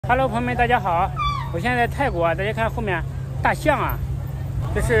Hello， 朋友们，大家好！我现在在泰国，大家看后面大象啊，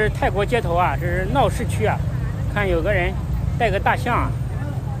这是泰国街头啊，这是闹市区啊。看有个人带个大象啊，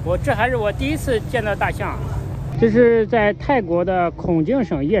这还是我第一次见到大象。这是在泰国的孔敬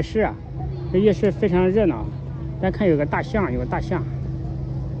省夜市啊，这夜市非常热闹。大家看有个大象，有个大象，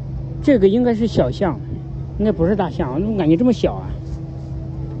这个应该是小象，应该不是大象，我怎么感觉这么小啊？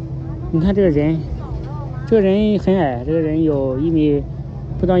你看这个人，这个人很矮，这个人有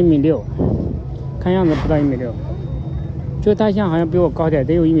不到1.6米，看样子不到1.6米。这个大象好像比我高点，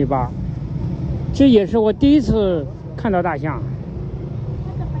得有1.8米。这也是我第一次看到大象。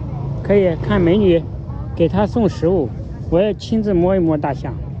可以看美女给他送食物，我要亲自摸一摸大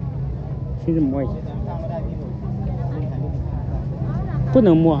象，亲自摸一下。不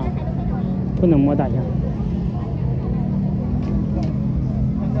能摸啊，不能摸大象。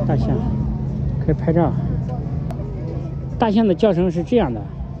大象可以拍照。大象的叫声是这样的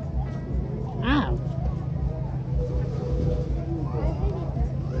啊，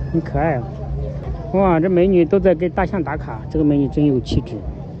很可爱啊！哇，这美女都在给大象打卡，这个美女真有气质，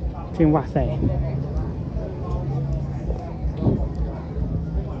真哇塞！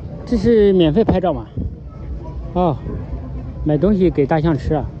这是免费拍照吗？哦，买东西给大象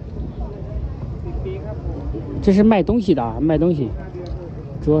吃啊！这是卖东西的啊，卖东西，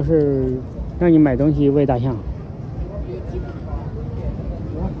主要是让你买东西喂大象。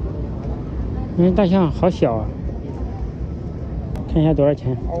因为大象好小啊，看一下多少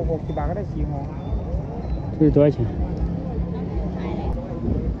钱？这是多少钱？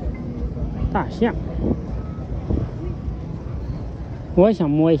大象，我也想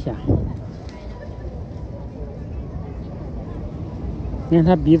摸一下。你看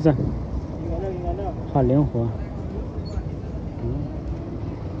它鼻子，好灵活。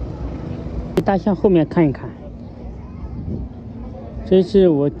大象后面看一看。这是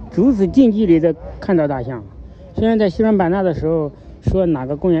我如此近距离的看到大象。虽然在西双版纳的时候说哪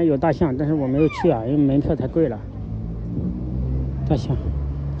个公园有大象，但是我没有去啊，因为门票太贵了。大象，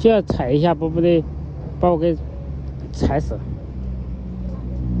就要踩一下，不得把我给踩死。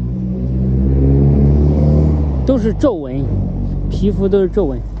都是皱纹，皮肤都是皱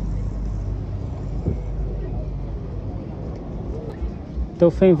纹，都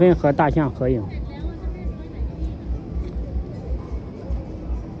纷纷和大象合影。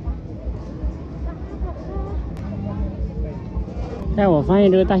但我发现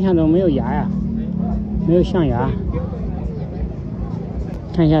这个大象怎么没有牙呀？没有象牙。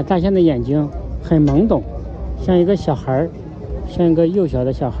看一下大象的眼睛很懵懂，像一个小孩，像一个幼小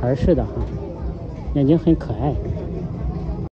的小孩似的哈，眼睛很可爱。